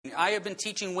I have been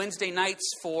teaching Wednesday nights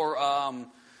for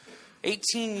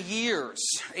 18 years.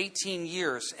 18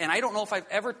 years. And I don't know if I've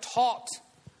ever taught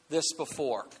this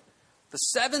before. The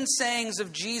 7 sayings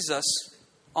of Jesus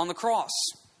on the cross.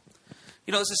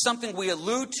 You know, this is something we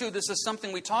allude to. This is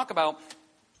something we talk about.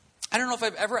 I don't know if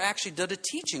I've ever actually done a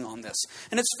teaching on this.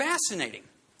 And it's fascinating.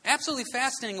 Absolutely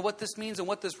fascinating what this means and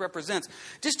what this represents.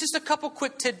 Just a couple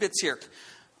quick tidbits here.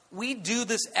 We do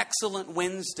this Excellent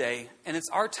Wednesday, and it's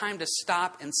our time to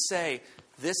stop and say,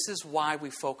 this is why we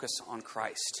focus on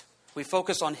Christ. We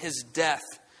focus on His death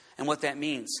and what that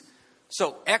means.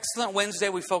 So, Excellent Wednesday,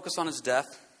 we focus on His death.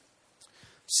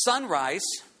 Sunrise,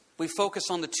 we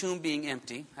focus on the tomb being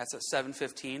empty. That's at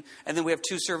 7:15. And then we have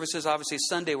 2 services, obviously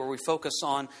Sunday, where we focus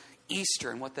on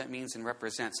Easter and what that means and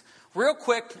represents. Real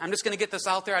quick, I'm just going to get this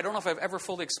out there. I don't know if I've ever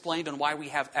fully explained on why we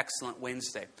have Excellent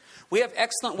Wednesday. We have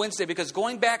Excellent Wednesday because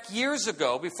going back years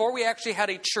ago, before we actually had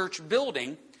a church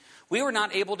building, we were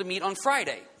not able to meet on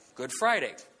Friday, Good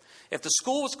Friday. If the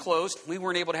school was closed, we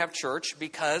weren't able to have church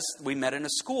because we met in a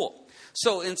school.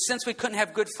 So since we couldn't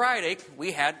have Good Friday,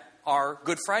 we had our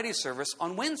Good Friday service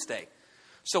on Wednesday.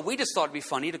 So we just thought it'd be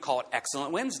funny to call it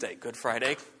Excellent Wednesday. Good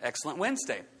Friday, Excellent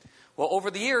Wednesday. Well,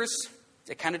 over the years,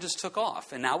 it kind of just took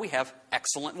off. And now we have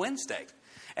Excellent Wednesday.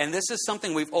 And this is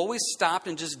something we've always stopped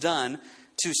and just done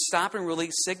to stop and really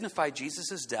signify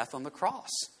Jesus' death on the cross.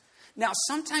 Now,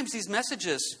 sometimes these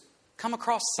messages come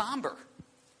across somber.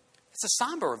 It's a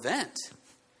somber event.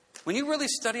 When you really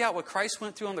study out what Christ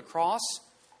went through on the cross,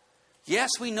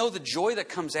 yes, we know the joy that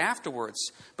comes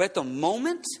afterwards. But at the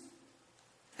moment,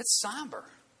 it's somber.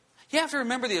 You have to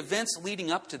remember the events leading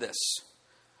up to this.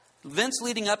 Events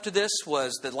leading up to this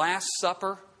was the Last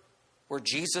Supper, where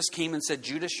Jesus came and said,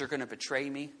 Judas, you're going to betray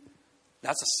me.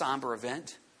 That's a somber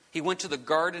event. He went to the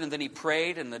garden and then he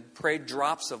prayed, and then prayed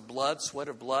drops of blood, sweat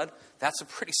of blood. That's a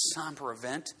pretty somber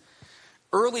event.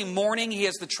 Early morning, he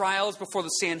has the trials before the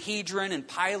Sanhedrin and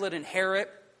Pilate and Herod.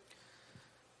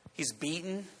 He's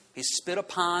beaten. He's spit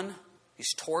upon.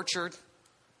 He's tortured.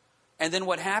 And then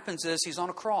what happens is he's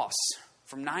on a cross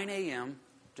from 9 a.m.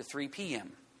 to 3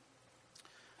 p.m.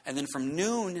 And then from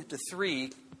noon to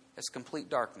 3, it's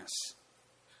complete darkness.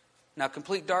 Now,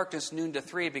 complete darkness, noon to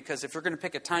 3, because if you're going to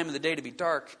pick a time of the day to be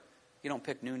dark, you don't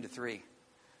pick noon to 3.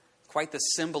 Quite the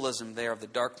symbolism there of the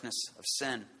darkness of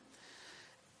sin.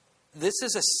 This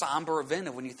is a somber event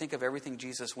of when you think of everything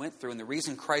Jesus went through. And the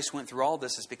reason Christ went through all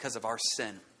this is because of our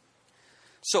sin.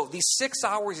 So these 6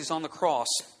 hours he's on the cross,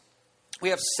 we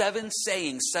have 7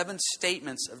 sayings, 7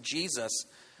 statements of Jesus.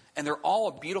 And they're all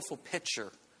a beautiful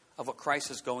picture of what Christ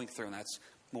is going through. And that's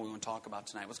what we want to talk about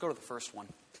tonight. Let's go to the first one.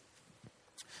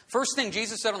 First thing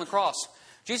Jesus said on the cross.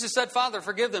 Jesus said, Father,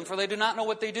 forgive them, for they do not know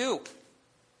what they do.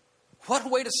 What a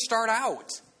way to start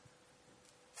out.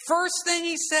 First thing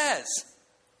he says,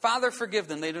 Father, forgive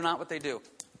them, they do not what they do.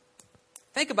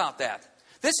 Think about that.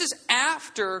 This is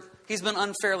after he's been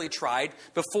unfairly tried,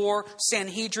 before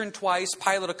Sanhedrin twice,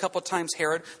 Pilate a couple times,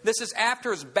 Herod. This is after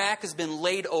his back has been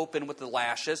laid open with the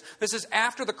lashes. This is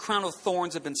after the crown of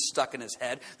thorns have been stuck in his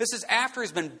head. This is after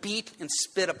he's been beat and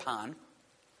spit upon.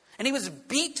 And he was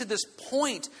beat to this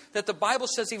point that the Bible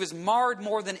says he was marred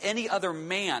more than any other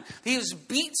man. He was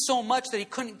beat so much that he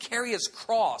couldn't carry his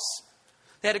cross.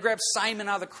 They had to grab Simon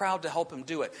out of the crowd to help him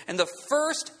do it. And the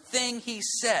first thing he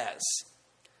says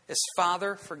is,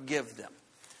 Father, forgive them.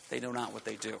 They know not what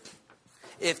they do.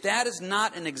 If that is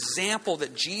not an example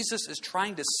that Jesus is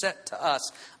trying to set to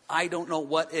us, I don't know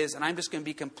what is. And I'm just going to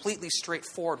be completely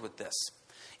straightforward with this.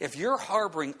 If you're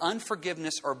harboring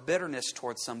unforgiveness or bitterness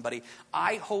towards somebody,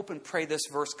 I hope and pray this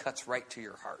verse cuts right to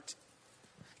your heart.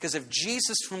 Because if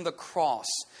Jesus from the cross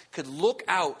could look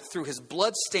out through his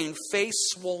blood-stained face,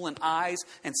 swollen eyes,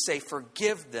 and say,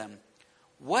 forgive them,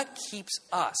 what keeps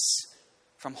us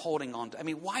from holding on to? I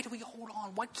mean, why do we hold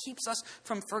on? What keeps us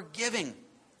from forgiving?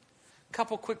 A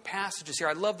couple quick passages here.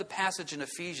 I love the passage in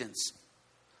Ephesians.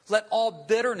 Let all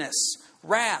bitterness,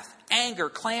 wrath, anger,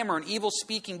 clamor, and evil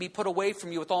speaking be put away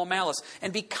from you with all malice.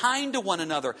 And be kind to one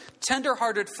another,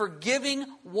 tenderhearted, forgiving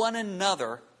one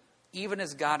another, even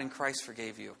as God in Christ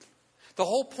forgave you. The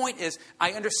whole point is,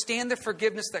 I understand the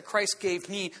forgiveness that Christ gave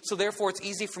me, so therefore it's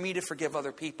easy for me to forgive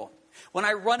other people. When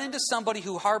I run into somebody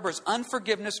who harbors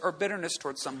unforgiveness or bitterness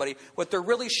towards somebody, what they're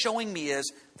really showing me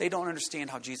is they don't understand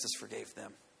how Jesus forgave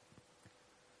them.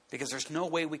 Because there's no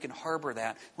way we can harbor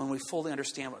that when we fully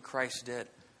understand what Christ did.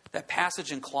 That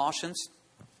passage in Colossians,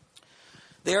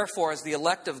 therefore, as the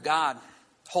elect of God,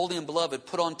 holy and beloved,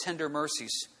 put on tender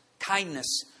mercies,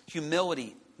 kindness,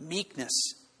 humility, meekness,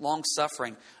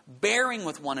 long-suffering, bearing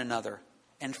with one another,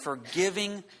 and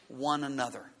forgiving one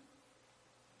another.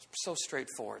 So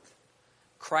straightforward.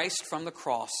 Christ from the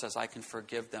cross says, I can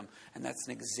forgive them. And that's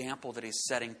an example that he's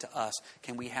setting to us.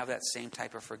 Can we have that same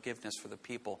type of forgiveness for the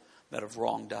people that have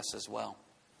wronged us as well?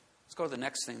 Let's go to the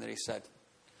next thing that he said.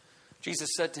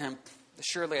 Jesus said to him,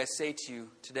 surely I say to you,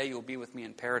 today you will be with me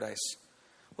in paradise.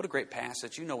 What a great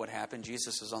passage. You know what happened.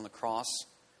 Jesus is on the cross.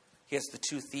 He has the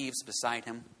two thieves beside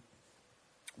him.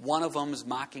 One of them is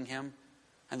mocking him,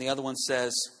 and the other one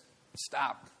says,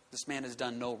 stop. This man has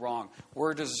done no wrong.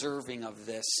 We're deserving of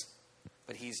this,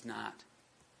 but he's not.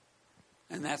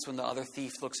 And that's when the other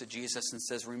thief looks at Jesus and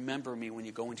says, remember me when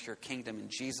you go into your kingdom. And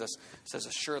Jesus says,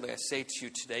 surely I say to you,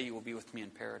 today you will be with me in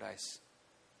paradise.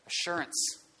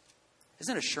 Assurance.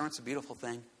 Isn't assurance a beautiful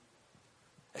thing?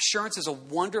 Assurance is a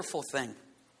wonderful thing.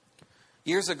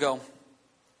 Years ago,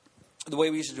 the way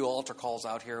we used to do altar calls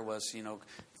out here was,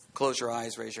 close your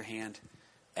eyes, raise your hand.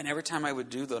 And every time I would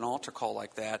do an altar call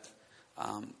like that,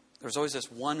 there was always this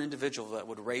one individual that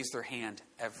would raise their hand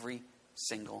every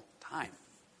single time.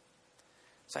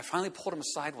 So I finally pulled him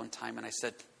aside one time and I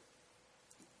said,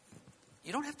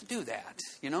 you don't have to do that,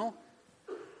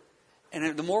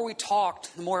 And the more we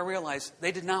talked, the more I realized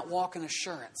they did not walk in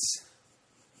assurance.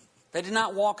 They did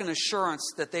not walk in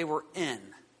assurance that they were in.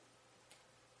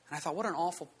 And I thought, what an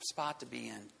awful spot to be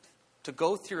in. To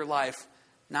go through your life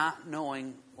not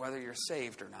knowing whether you're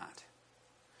saved or not.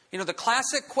 The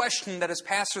classic question that as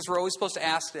pastors we're always supposed to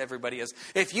ask to everybody is,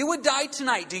 if you would die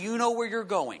tonight, do you know where you're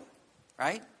going?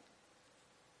 Right?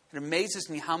 It amazes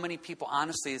me how many people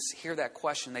honestly hear that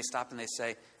question, they stop and they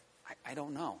say, I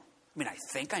don't know. I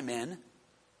think I'm in.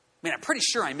 I'm pretty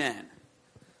sure I'm in.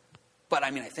 But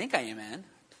I think I am in.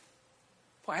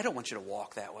 Boy, I don't want you to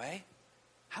walk that way.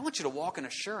 I want you to walk in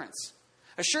assurance.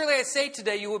 Surely I say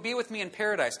today, you will be with me in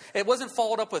paradise. It wasn't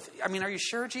followed up with, are you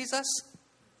sure, Jesus?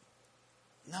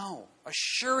 No.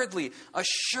 Assuredly.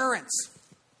 Assurance.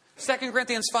 2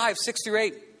 Corinthians 5,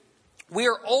 6-8. We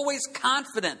are always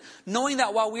confident, knowing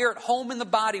that while we are at home in the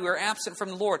body, we are absent from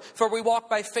the Lord. For we walk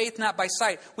by faith, not by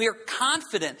sight. We are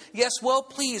confident, yes, well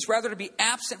pleased, rather to be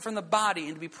absent from the body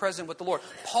and to be present with the Lord.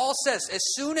 Paul says, as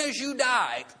soon as you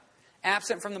die,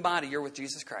 absent from the body, you're with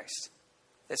Jesus Christ.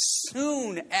 As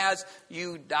soon as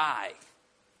you die.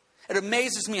 It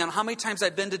amazes me on how many times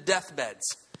I've been to deathbeds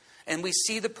and we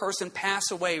see the person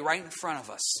pass away right in front of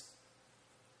us.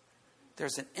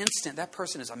 There's an instant that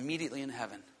person is immediately in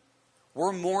heaven.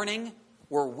 We're mourning,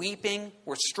 we're weeping,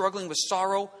 we're struggling with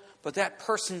sorrow, but that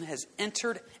person has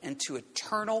entered into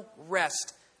eternal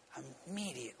rest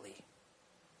immediately.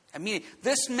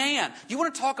 This man, you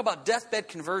want to talk about deathbed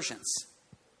conversions.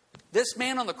 This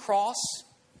man on the cross,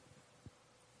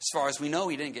 as far as we know,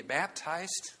 he didn't get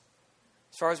baptized.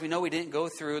 As far as we know, he didn't go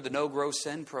through the No Gross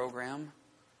Sin program.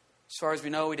 As far as we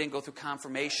know, he didn't go through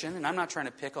confirmation. And I'm not trying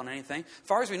to pick on anything. As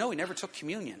far as we know, he never took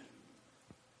communion.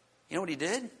 You know what he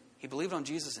did? He believed on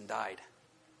Jesus and died.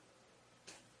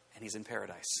 And he's in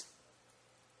paradise.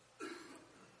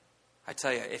 I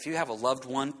tell you, if you have a loved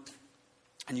one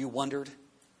and you wondered,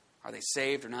 are they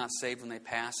saved or not saved when they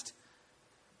passed?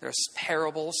 There's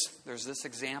parables. There's this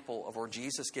example of where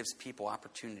Jesus gives people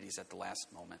opportunities at the last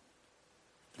moment.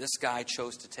 This guy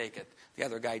chose to take it. The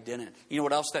other guy didn't. You know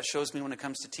what else that shows me when it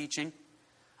comes to teaching?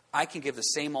 I can give the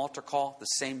same altar call, the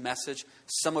same message.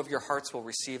 Some of your hearts will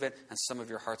receive it, and some of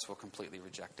your hearts will completely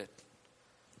reject it.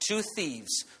 Two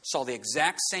thieves saw the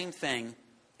exact same thing.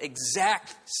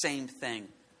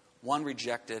 One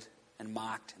rejected and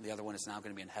mocked, and the other one is now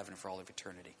going to be in heaven for all of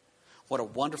eternity. What a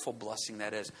wonderful blessing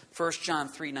that is. 1 John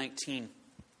 3:19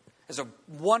 is a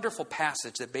wonderful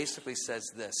passage that basically says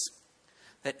this,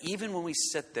 that even when we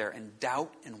sit there in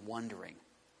doubt and wondering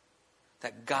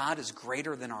that God is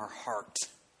greater than our heart,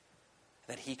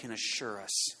 that he can assure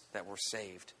us that we're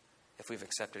saved if we've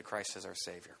accepted Christ as our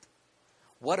Savior.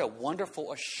 What a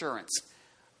wonderful assurance.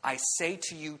 I say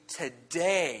to you,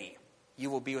 today you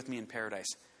will be with me in paradise.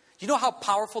 Do you know how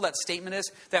powerful that statement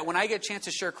is? That when I get a chance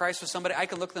to share Christ with somebody, I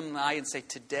can look them in the eye and say,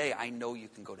 today I know you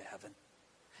can go to heaven.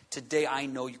 Today I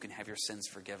know you can have your sins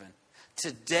forgiven.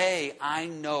 Today I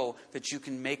know that you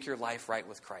can make your life right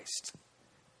with Christ.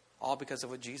 All because of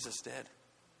what Jesus did.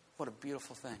 What a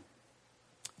beautiful thing.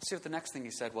 See what the next thing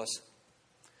he said was.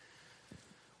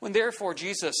 When therefore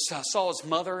Jesus saw his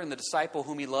mother and the disciple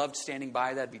whom he loved standing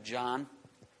by, that'd be John,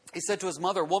 he said to his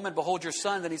mother, woman, behold your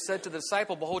son. Then he said to the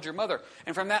disciple, behold your mother.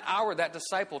 And from that hour, that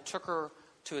disciple took her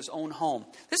to his own home.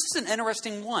 This is an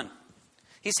interesting one.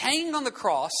 He's hanging on the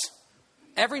cross.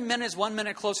 Every minute is 1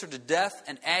 minute closer to death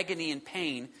and agony and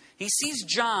pain. He sees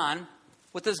John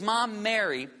with his mom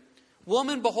Mary.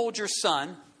 Woman, behold your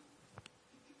son.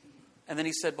 And then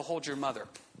he said, behold your mother.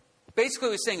 Basically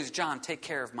what he's saying is, John, take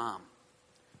care of mom.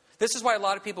 This is why a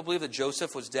lot of people believe that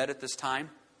Joseph was dead at this time.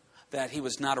 that he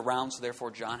was not around, so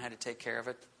therefore John had to take care of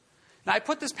it. Now I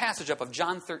put this passage up of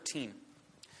John 13.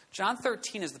 John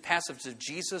 13 is the passage of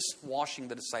Jesus washing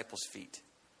the disciples' feet.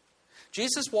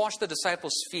 Jesus washed the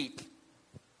disciples' feet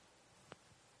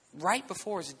right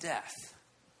before his death.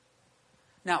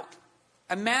 Now,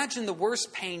 imagine the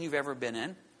worst pain you've ever been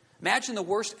in. Imagine the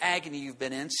worst agony you've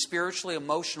been in, spiritually,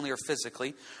 emotionally, or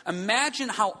physically. Imagine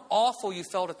how awful you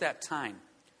felt at that time.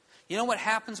 You know what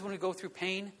happens when we go through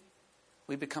pain?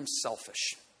 We become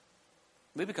selfish.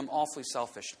 We become awfully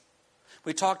selfish.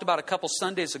 We talked about a couple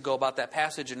Sundays ago about that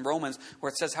passage in Romans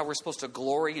where it says how we're supposed to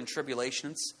glory in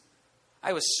tribulations.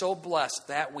 I was so blessed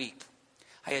that week.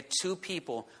 I had two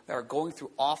people that are going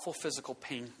through awful physical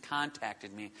pain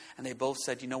contacted me, and they both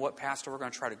said, you know what, Pastor, we're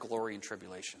going to try to glory in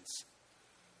tribulations.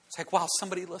 It's like, wow,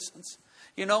 somebody listens.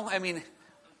 You know, I mean,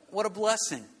 what a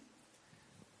blessing.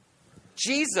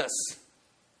 Jesus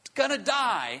is going to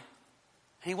die,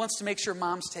 and he wants to make sure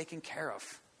mom's taken care of.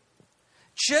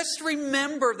 Just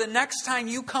remember the next time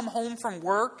you come home from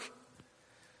work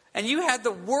and you had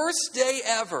the worst day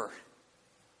ever.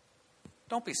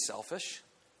 Don't be selfish.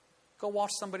 Go wash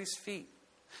somebody's feet.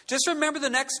 Just remember the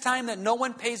next time that no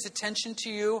one pays attention to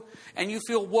you and you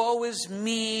feel, woe is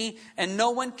me, and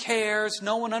no one cares,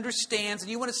 no one understands, and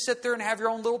you want to sit there and have your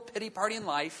own little pity party in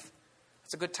life.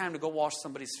 It's a good time to go wash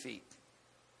somebody's feet.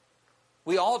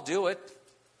 We all do it.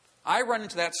 I run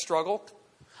into that struggle.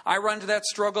 I run into that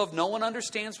struggle of no one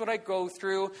understands what I go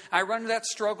through. I run into that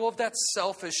struggle of that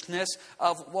selfishness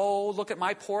of, whoa, look at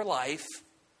my poor life.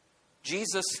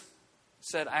 Jesus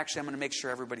said, actually, I'm going to make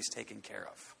sure everybody's taken care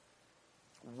of.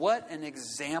 What an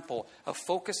example of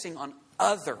focusing on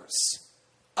others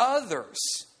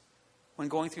when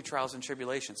going through trials and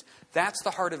tribulations. That's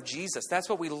the heart of Jesus. That's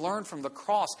what we learn from the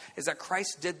cross, is that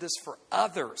Christ did this for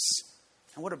others.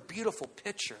 And what a beautiful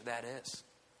picture that is.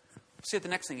 See what the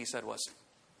next thing he said was.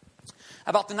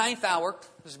 About the 9th hour,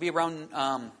 this would be around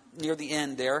near the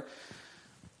end there.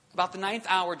 About the 9th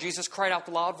hour, Jesus cried out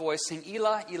with a loud voice, saying,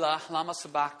 Elah, Elah, lama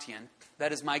sabachthani.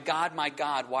 That is, my God,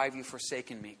 why have you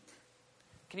forsaken me?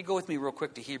 Can you go with me real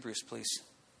quick to Hebrews, please?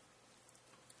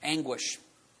 Anguish.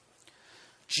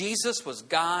 Jesus was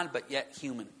God, but yet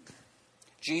human.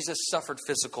 Jesus suffered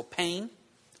physical pain.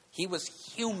 He was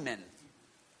human.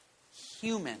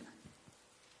 Human.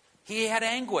 He had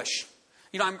anguish.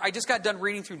 You know, I just got done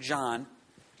reading through John,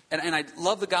 and I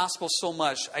love the gospel so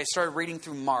much, I started reading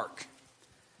through Mark.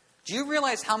 Do you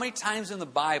realize how many times in the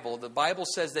Bible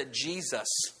says that Jesus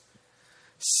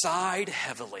sighed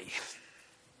heavily?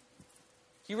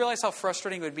 Do you realize how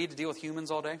frustrating it would be to deal with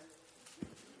humans all day?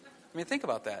 I mean, think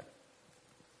about that.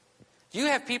 You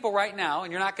have people right now,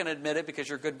 and you're not going to admit it because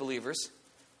you're good believers.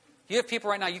 You have people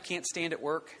right now you can't stand at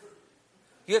work.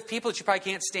 You have people that you probably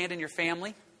can't stand in your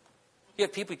family. You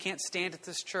have people you can't stand at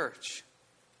this church.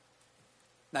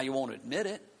 Now, you won't admit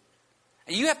it.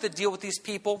 And you have to deal with these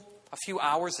people a few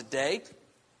hours a day.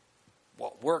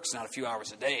 Well, work's not a few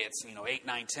hours a day. It's, 8,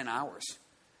 9, 10 hours.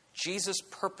 Jesus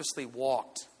purposely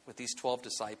walked with these 12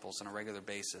 disciples on a regular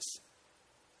basis.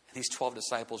 And these 12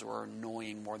 disciples were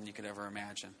annoying more than you could ever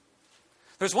imagine.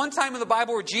 There's one time in the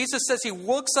Bible where Jesus says he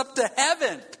looks up to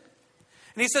heaven.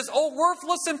 And he says, oh,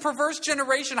 worthless and perverse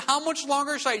generation, how much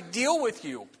longer shall I deal with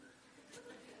you?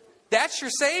 That's your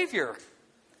Savior.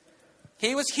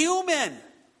 He was human.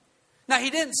 Now, he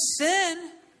didn't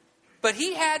sin, but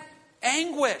he had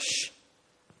anguish.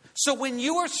 So when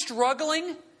you are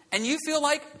struggling and you feel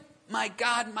like, my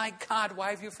God,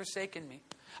 why have you forsaken me?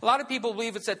 A lot of people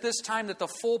believe it's at this time that the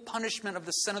full punishment of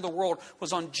the sin of the world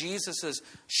was on Jesus'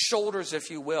 shoulders, if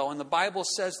you will. And the Bible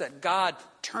says that God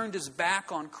turned his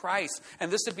back on Christ. And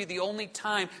this would be the only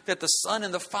time that the Son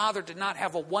and the Father did not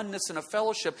have a oneness and a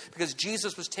fellowship, because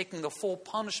Jesus was taking the full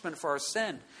punishment for our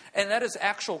sin. And that is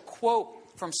actual quote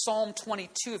from Psalm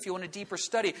 22, if you want a deeper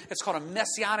study. It's called a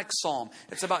messianic psalm.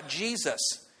 It's about Jesus.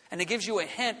 And it gives you a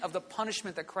hint of the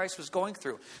punishment that Christ was going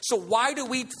through. So why do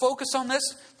we focus on this?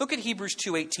 Look at Hebrews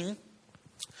 2:18.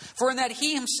 For in that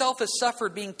he himself has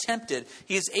suffered being tempted,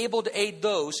 he is able to aid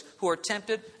those who are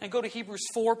tempted. And go to Hebrews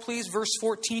 4, please, verse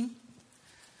 14.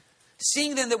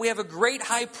 Seeing then that we have a great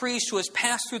high priest who has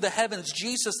passed through the heavens,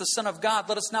 Jesus, the Son of God,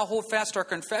 let us now hold fast our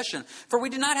confession. For we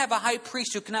do not have a high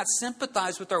priest who cannot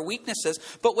sympathize with our weaknesses,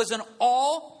 but was in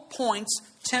all points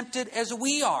tempted as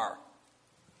we are,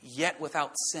 yet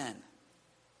without sin.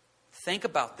 Think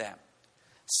about that.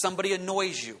 Somebody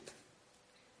annoys you.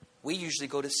 We usually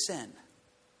go to sin.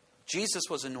 Jesus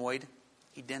was annoyed.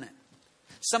 He didn't.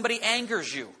 Somebody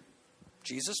angers you.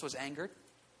 Jesus was angered.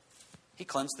 He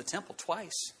cleansed the temple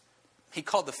twice. He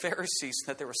called the Pharisees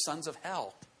that they were sons of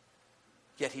hell.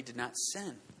 Yet he did not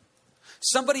sin.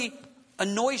 Somebody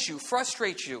annoys you,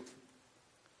 frustrates you.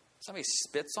 Somebody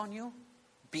spits on you,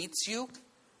 beats you,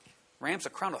 rams a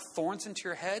crown of thorns into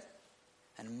your head,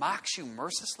 and mocks you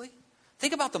mercilessly?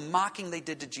 Think about the mocking they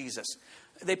did to Jesus.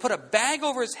 They put a bag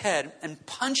over his head and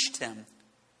punched him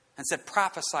and said,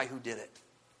 prophesy who did it.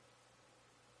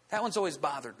 That one's always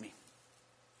bothered me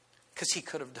because he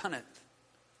could have done it.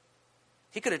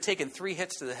 He could have taken 3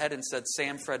 hits to the head and said,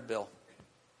 Sam, Fred, Bill.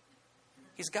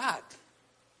 He's God.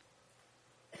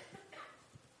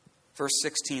 Verse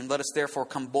 16, let us therefore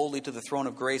come boldly to the throne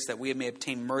of grace that we may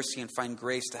obtain mercy and find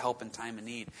grace to help in time of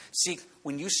need. See,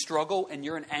 when you struggle and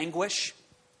you're in anguish,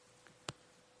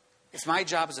 it's my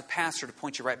job as a pastor to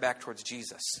point you right back towards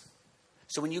Jesus.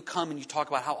 So when you come and you talk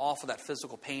about how awful that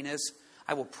physical pain is,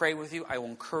 I will pray with you, I will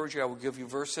encourage you, I will give you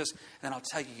verses, and then I'll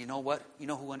tell you, you know what? You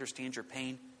know who understands your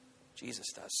pain?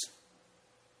 Jesus does.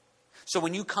 So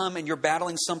when you come and you're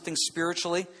battling something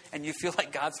spiritually and you feel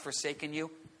like God's forsaken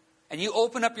you, and you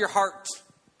open up your heart.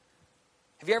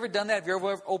 Have you ever done that? Have you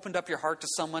ever opened up your heart to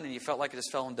someone and you felt like it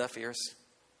just fell on deaf ears?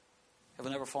 Have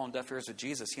you never fallen on deaf ears with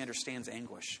Jesus? He understands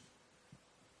anguish.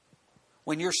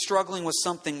 When you're struggling with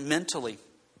something mentally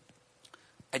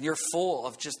and you're full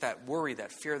of just that worry,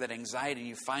 that fear, that anxiety, and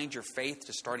you find your faith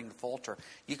just starting to falter,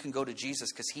 you can go to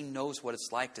Jesus because he knows what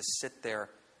it's like to sit there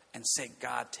and say,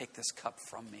 God, take this cup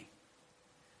from me.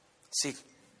 See,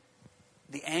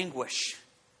 the anguish,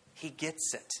 he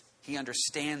gets it. He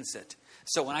understands it.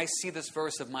 So when I see this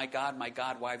verse of my God,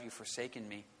 why have you forsaken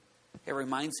me? It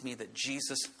reminds me that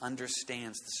Jesus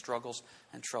understands the struggles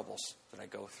and troubles that I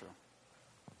go through.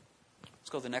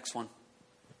 Let's go to the next one.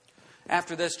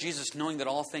 After this, Jesus, knowing that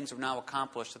all things are now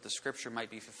accomplished, that the scripture might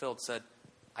be fulfilled, said,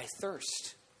 I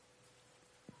thirst.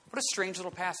 What a strange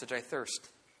little passage, I thirst.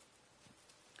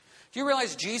 Do you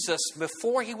realize Jesus,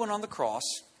 before he went on the cross,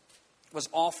 was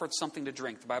offered something to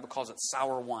drink? The Bible calls it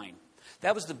sour wine.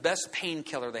 That was the best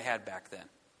painkiller they had back then.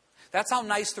 That's how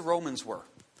nice the Romans were.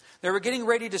 They were getting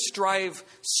ready to drive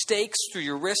stakes through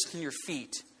your wrist and your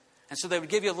feet. And so they would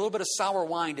give you a little bit of sour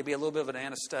wine to be a little bit of an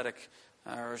anesthetic,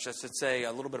 or just to say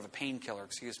a little bit of a painkiller,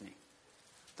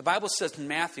 The Bible says in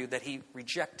Matthew that he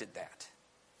rejected that.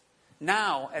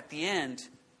 Now, at the end,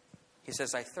 he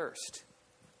says, I thirst.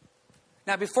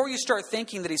 Now, before you start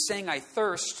thinking that he's saying I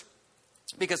thirst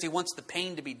because he wants the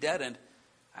pain to be deadened,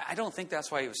 I don't think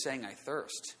that's why he was saying I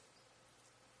thirst.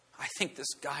 I think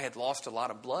this guy had lost a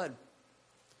lot of blood.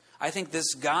 I think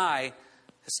this guy,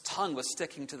 his tongue was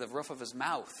sticking to the roof of his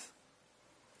mouth.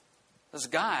 This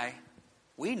guy,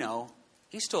 we know,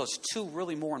 he still has 2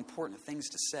 really more important things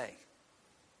to say.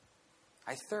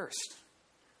 I thirst.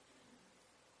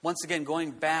 Once again,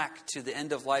 going back to the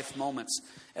end of life moments,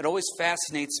 it always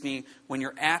fascinates me when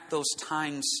you're at those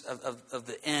times of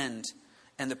the end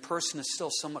and the person is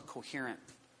still somewhat coherent.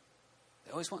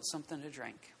 They always want something to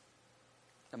drink.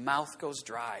 The mouth goes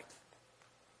dry.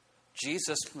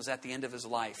 Jesus was at the end of his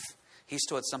life. He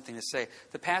still had something to say.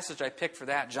 The passage I picked for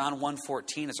that, John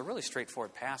 1:14, is a really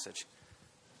straightforward passage.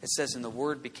 It says, and the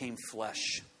Word became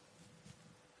flesh.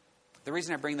 The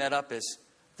reason I bring that up is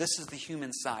this is the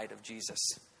human side of Jesus.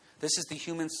 This is the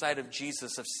human side of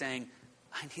Jesus of saying,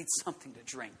 I need something to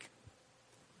drink.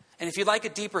 And if you'd like a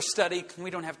deeper study, we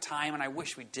don't have time, and I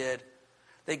wish we did.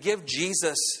 They give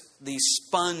Jesus the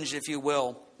sponge, if you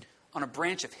will, on a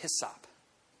branch of hyssop.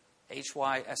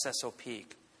 Hyssop.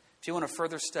 If you want to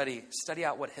further study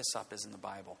out what hyssop is in the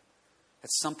Bible.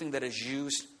 It's something that is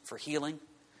used for healing.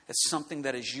 It's something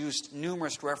that is used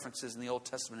numerous references in the Old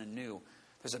Testament and New.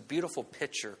 There's a beautiful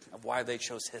picture of why they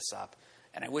chose hyssop.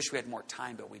 And I wish we had more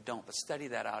time, but we don't. But study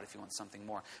that out if you want something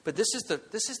more. But this is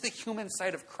the human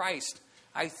side of Christ.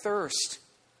 I thirst.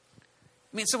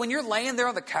 I mean, so when you're laying there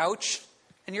on the couch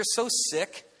and you're so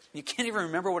sick, you can't even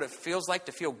remember what it feels like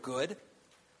to feel good.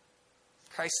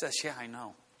 Christ says, yeah, I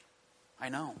know. I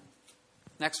know.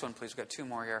 Next one, please. We've got 2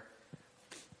 more here.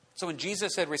 So when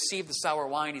Jesus had received the sour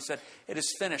wine, he said, it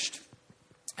is finished.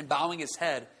 And bowing his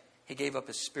head, he gave up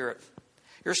his spirit.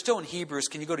 You're still in Hebrews.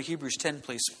 Can you go to Hebrews 10,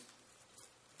 please?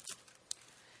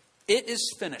 It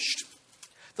is finished.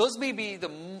 Those may be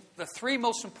the 3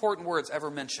 most important words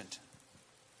ever mentioned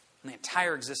in the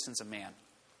entire existence of man.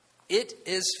 It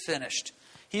is finished.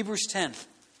 Hebrews 10.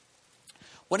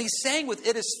 When he's saying with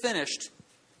it is finished,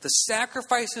 the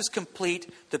sacrifice is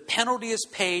complete, the penalty is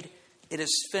paid, it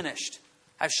is finished.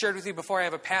 I've shared with you before, I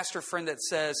have a pastor friend that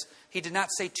says, he did not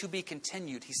say to be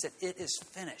continued. He said, it is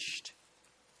finished.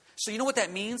 So you know what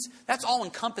that means? That's all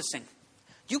encompassing.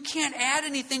 You can't add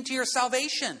anything to your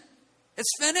salvation.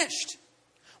 It's finished.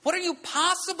 What are you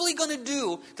possibly going to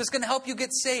do that's going to help you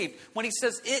get saved when he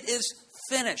says it is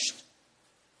finished?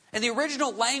 In the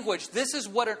original language, this is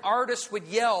what an artist would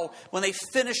yell when they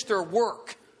finished their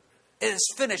work. It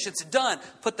is finished. It's done.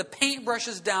 Put the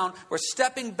paintbrushes down. We're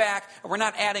stepping back, and we're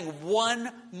not adding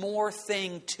one more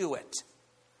thing to it.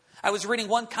 I was reading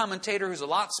one commentator who's a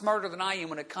lot smarter than I am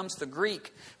when it comes to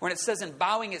Greek. When it says in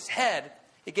bowing his head,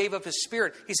 he gave up his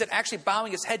spirit. He said actually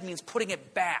bowing his head means putting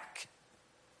it back.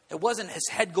 It wasn't his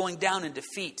head going down in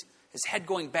defeat. His head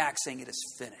going back saying it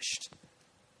is finished.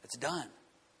 It's done.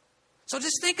 So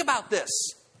just think about this.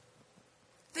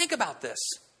 Think about this.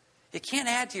 You can't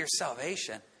add to your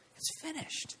salvation. It's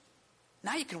finished.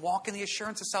 Now you can walk in the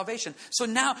assurance of salvation. So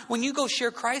now when you go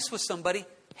share Christ with somebody,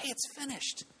 hey, it's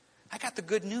finished. I got the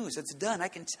good news. It's done. I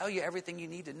can tell you everything you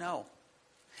need to know.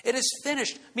 It is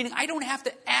finished, meaning I don't have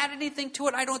to add anything to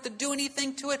it. I don't have to do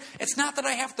anything to it. It's not that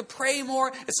I have to pray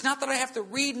more. It's not that I have to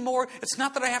read more. It's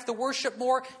not that I have to worship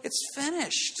more. It's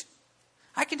finished.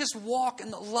 I can just walk in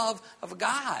the love of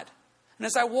God. And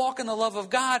as I walk in the love of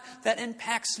God, that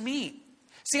impacts me.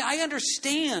 See, I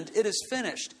understand it is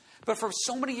finished. But for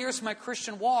so many years in my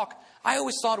Christian walk, I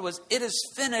always thought it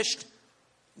is finished,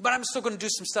 but I'm still going to do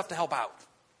some stuff to help out.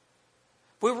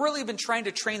 We've really been trying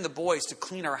to train the boys to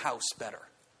clean our house better.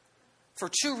 For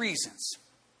two reasons.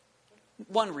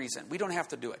 One reason, we don't have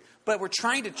to do it. But we're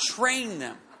trying to train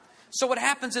them. So what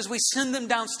happens is we send them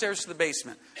downstairs to the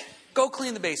basement. Go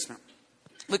clean the basement.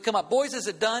 We come up, boys, is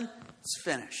it done? It's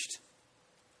finished.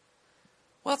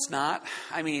 Well, it's not.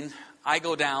 I mean, I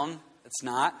go down, it's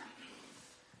not.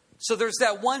 So there's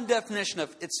that one definition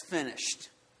of it's finished.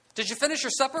 Did you finish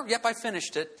your supper? Yep, I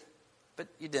finished it. But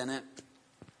you didn't.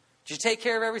 Did you take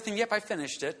care of everything? Yep, I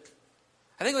finished it.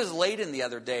 I think it was Layden the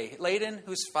other day. Layden,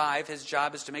 who's 5, his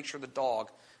job is to make sure the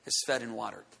dog is fed and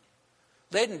watered.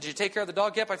 Layden, did you take care of the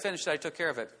dog? Yep, I finished it. I took care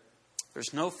of it.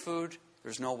 There's no food.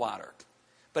 There's no water.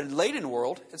 But in Layden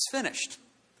world, it's finished.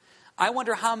 I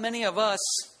wonder how many of us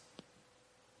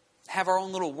have our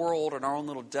own little world and our own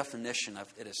little definition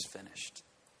of it is finished.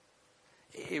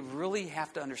 You really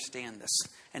have to understand this.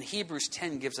 And Hebrews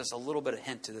 10 gives us a little bit of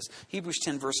hint to this. Hebrews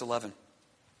 10 verse 11.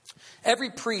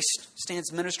 Every priest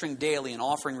stands ministering daily and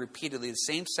offering repeatedly the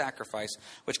same sacrifice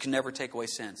which can never take away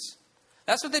sins.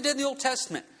 That's what they did in the Old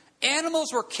Testament.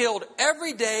 Animals were killed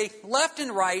every day, left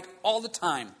and right, all the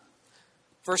time.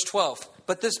 Verse 12.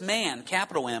 But this man,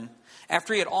 capital M,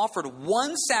 after he had offered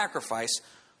one sacrifice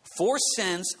for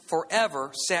sins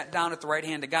forever, sat down at the right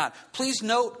hand of God. Please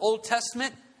note, Old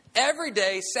Testament, every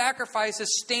day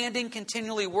sacrifices standing,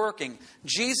 continually working.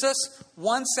 Jesus,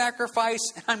 one sacrifice,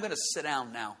 and I'm going to sit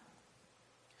down now.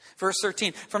 Verse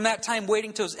 13, from that time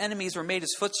waiting till his enemies were made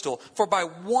his footstool. For by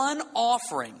one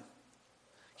offering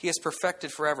he has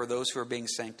perfected forever those who are being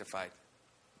sanctified.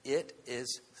 It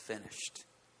is finished.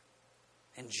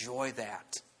 Enjoy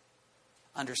that.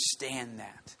 Understand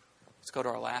that. Let's go to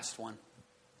our last one.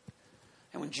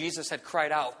 And when Jesus had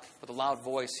cried out with a loud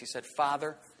voice, he said,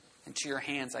 Father, into your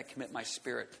hands I commit my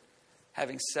spirit.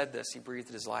 Having said this, he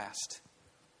breathed his last.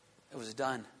 It was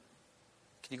done.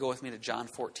 Can you go with me to John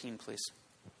 14, please?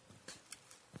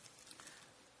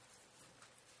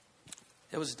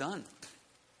 It was done.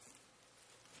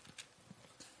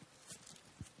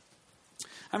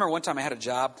 I remember one time I had a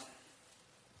job,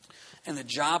 and the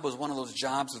job was one of those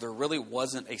jobs where there really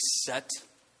wasn't a set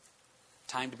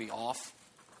time to be off.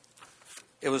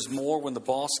 It was more when the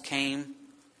boss came,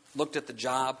 looked at the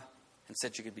job, and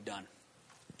said you could be done.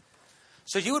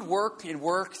 So you would work and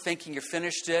work thinking you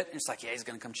finished it. And it's like, yeah, he's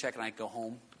going to come check it. And I'd go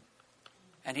home.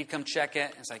 And he'd come check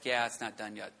it. And it's like, yeah, it's not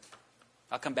done yet.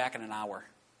 I'll come back in an hour.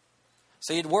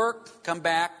 So you'd work, come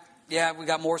back. Yeah, we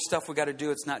got more stuff we got to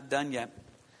do. It's not done yet.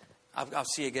 I'll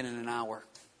see you again in an hour.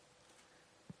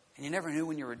 And you never knew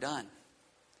when you were done.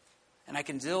 And I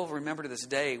can still remember to this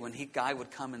day when guy would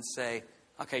come and say,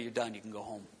 okay, you're done. You can go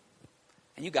home.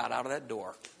 And you got out of that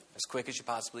door as quick as you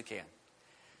possibly can.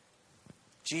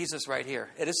 Jesus right here.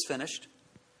 It is finished.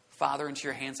 Father, into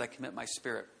your hands I commit my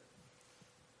spirit.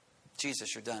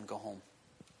 Jesus, you're done. Go home.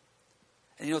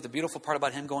 And you know what the beautiful part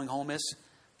about him going home is?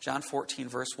 John 14,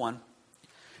 verse 1.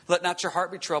 Let not your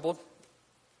heart be troubled.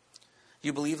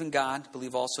 You believe in God,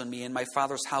 believe also in me. In my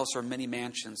Father's house are many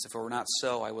mansions. If it were not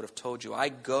so, I would have told you. I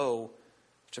go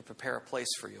to prepare a place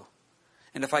for you.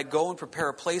 And if I go and prepare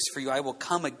a place for you, I will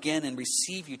come again and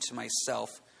receive you to myself,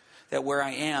 that where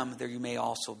I am, there you may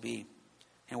also be.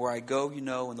 And where I go, you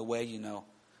know, and the way you know.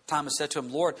 Thomas said to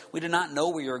him, Lord, we do not know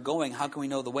where you are going. How can we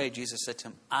know the way? Jesus said to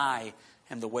him, I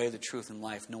am the way, the truth, and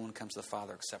life. No one comes to the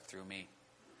Father except through me.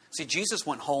 See, Jesus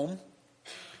went home,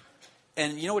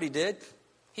 and you know what he did?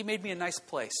 He made me a nice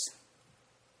place.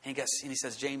 And he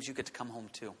says, James, you get to come home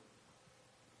too.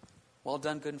 Well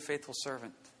done, good and faithful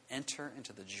servant. Enter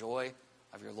into the joy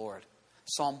of your Lord.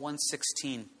 Psalm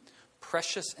 116,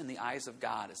 precious in the eyes of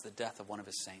God is the death of one of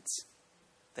his saints.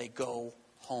 they go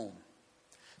home.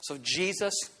 So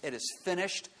Jesus, it is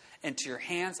finished. Into your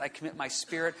hands I commit my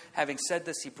spirit. Having said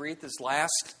this, he breathed his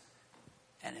last,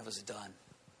 and it was done.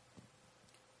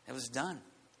 It was done.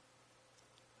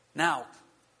 Now,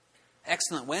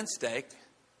 Excellent Wednesday,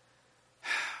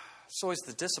 it's always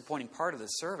the disappointing part of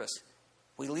this service.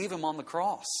 We leave him on the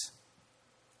cross.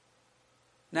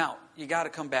 Now, you got to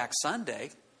come back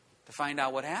Sunday to find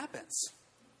out what happens.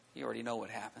 You already know what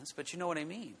happens, but you know what I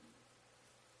mean.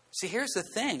 See, here's the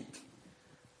thing.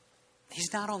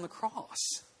 He's not on the cross.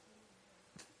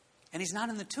 And he's not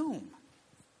in the tomb.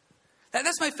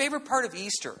 That's my favorite part of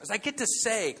Easter, is I get to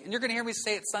say, and you're going to hear me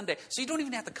say it Sunday, so you don't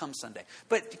even have to come Sunday,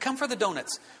 but come for the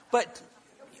donuts. But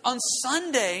on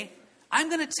Sunday, I'm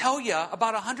going to tell you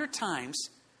about 100 times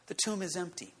the tomb is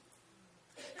empty.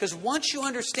 Because once you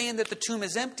understand that the tomb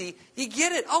is empty, you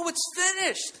get it. Oh, it's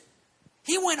finished.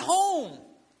 He went home.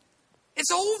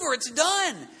 It's over. It's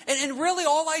done. And really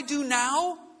all I do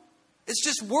now is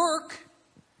just work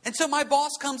until my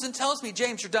boss comes and tells me,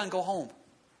 James, you're done. Go home.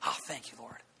 Oh, thank you,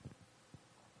 Lord.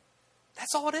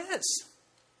 That's all it is.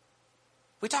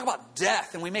 We talk about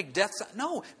death and we make death.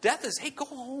 No, death is, hey, go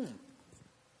home.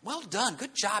 Well done.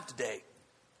 Good job today.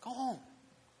 Go home.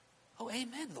 Oh,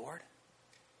 amen, Lord.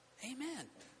 Amen.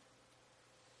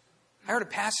 I heard a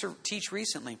pastor teach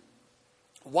recently.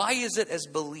 Why is it as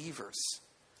believers,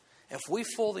 if we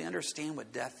fully understand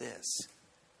what death is,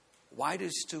 why do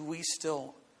we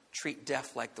still treat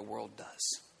death like the world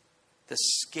does? This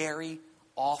scary,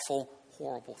 awful,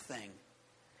 horrible thing.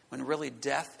 When really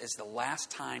death is the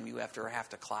last time you ever have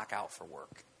to clock out for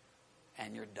work.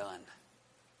 And you're done.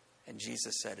 And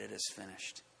Jesus said it is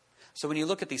finished. So when you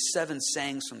look at these 7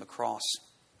 sayings from the cross,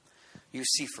 you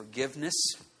see forgiveness.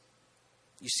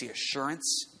 You see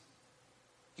assurance.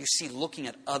 You see looking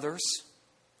at others.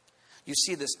 You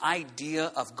see this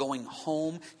idea of going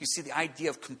home. You see the idea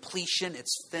of completion.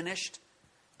 It's finished.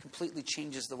 Completely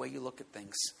changes the way you look at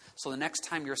things. So the next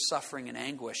time you're suffering in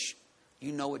anguish,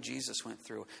 you know what Jesus went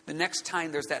through. The next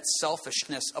time there's that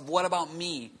selfishness of what about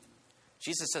me?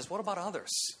 Jesus says, what about others?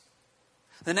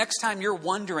 The next time you're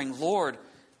wondering, Lord,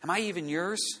 am I even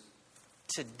yours?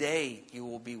 Today you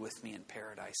will be with me in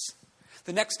paradise.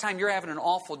 The next time you're having an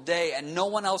awful day and no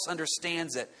one else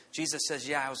understands it, Jesus says,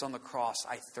 yeah, I was on the cross.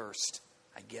 I thirst.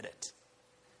 I get it.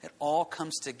 It all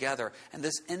comes together. And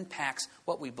this impacts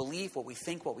what we believe, what we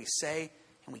think, what we say.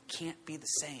 And we can't be the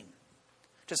same.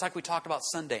 Just like we talked about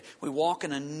Sunday. We walk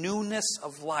in a newness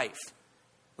of life.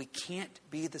 We can't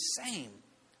be the same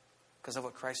because of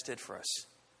what Christ did for us.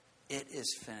 It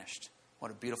is finished. What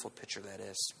a beautiful picture that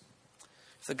is.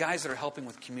 If the guys that are helping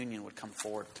with communion would come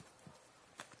forward.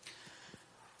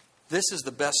 This is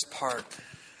the best part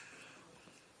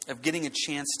of getting a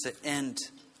chance to end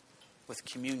with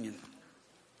communion.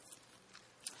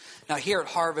 Now here at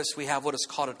Harvest, we have what is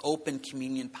called an open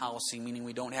communion policy, meaning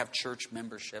we don't have church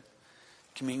membership.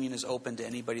 Communion is open to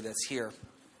anybody that's here.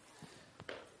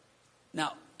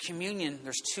 Now, communion,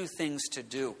 there's 2 things to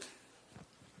do.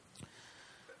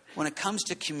 When it comes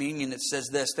to communion, it says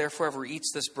this, therefore, whoever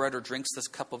eats this bread or drinks this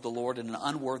cup of the Lord in an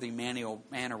unworthy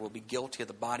manner will be guilty of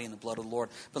the body and the blood of the Lord.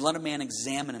 But let a man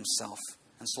examine himself,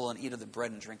 and so let him eat of the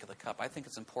bread and drink of the cup. I think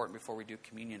it's important before we do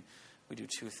communion, we do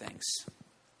 2 things.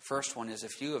 First one is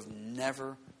if you have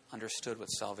never understood what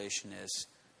salvation is,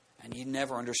 and you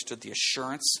never understood the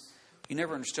assurance, you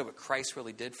never understood what Christ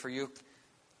really did for you,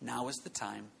 now is the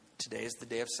time, today is the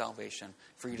day of salvation,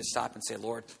 for you to stop and say,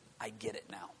 Lord, I get it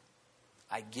now.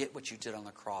 I get what you did on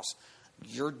the cross.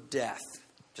 Your death,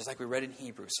 just like we read in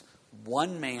Hebrews,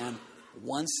 1 man,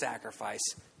 1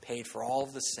 sacrifice paid for all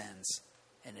of the sins,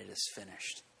 and it is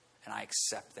finished. And I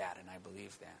accept that, and I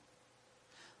believe that.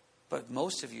 But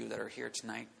most of you that are here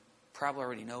tonight probably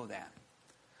already know that.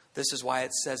 This is why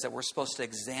it says that we're supposed to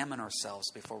examine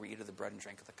ourselves before we eat of the bread and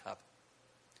drink of the cup.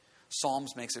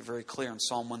 Psalms makes it very clear in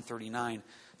Psalm 139,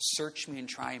 search me and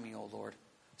try me, O Lord.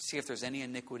 See if there's any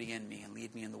iniquity in me and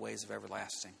lead me in the ways of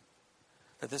everlasting.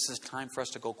 That this is time for us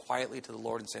to go quietly to the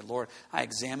Lord and say, Lord, I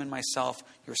examine myself,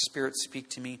 your Spirit speak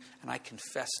to me, and I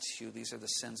confess to you these are the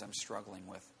sins I'm struggling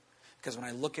with. Because when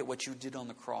I look at what you did on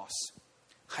the cross,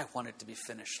 I want it to be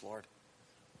finished, Lord.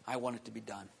 I want it to be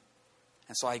done.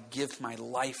 And so I give my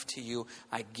life to you.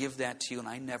 I give that to you, and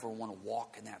I never want to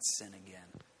walk in that sin again.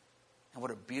 And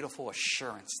what a beautiful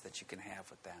assurance that you can have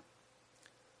with that.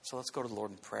 So let's go to the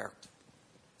Lord in prayer.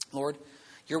 Lord,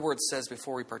 your word says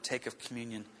before we partake of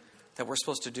communion that we're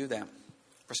supposed to do that.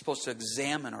 We're supposed to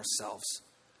examine ourselves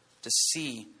to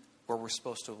see where we're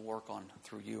supposed to work on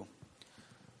through you.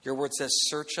 Your word says,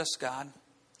 search us, God,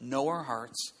 know our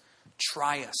hearts,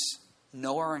 try us,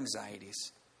 know our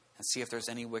anxieties, and see if there's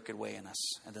any wicked way in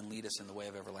us, and then lead us in the way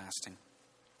of everlasting.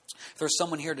 If there's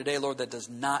someone here today, Lord, that does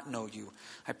not know you,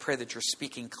 I pray that you're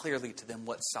speaking clearly to them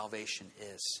what salvation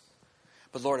is.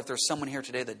 But Lord, if there's someone here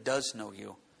today that does know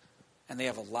you, and they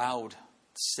have allowed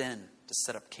sin to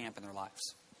set up camp in their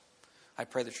lives, I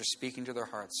pray that you're speaking to their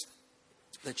hearts,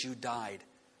 that you died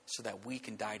so that we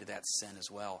can die to that sin as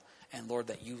well. And Lord,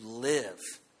 that you live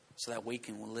so that we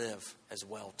can live as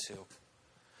well too.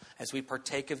 As we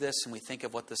partake of this and we think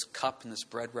of what this cup and this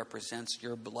bread represents,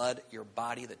 your blood, your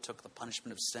body that took the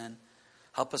punishment of sin,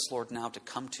 help us, Lord, now to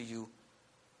come to you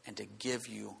and to give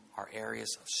you our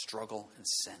areas of struggle and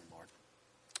sin, Lord.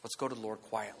 Let's go to the Lord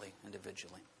quietly,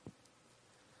 individually.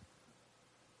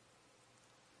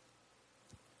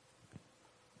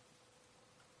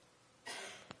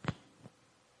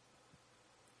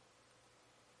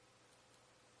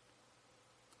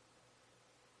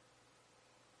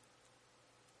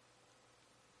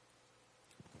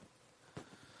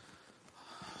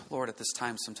 Lord, at this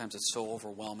time, sometimes it's so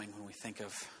overwhelming when we think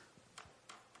of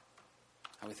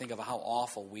how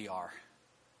awful we are,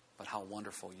 but how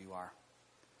wonderful you are.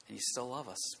 And you still love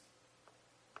us.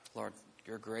 Lord,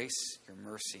 your grace, your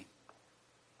mercy,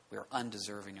 we are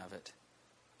undeserving of it.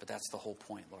 But that's the whole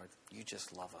point, Lord. You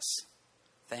just love us.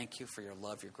 Thank you for your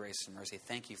love, your grace, and mercy.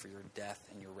 Thank you for your death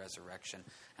and your resurrection.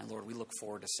 And Lord, we look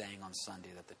forward to saying on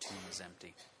Sunday that the tomb is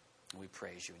empty. And we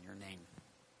praise you in your name.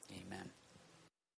 Amen.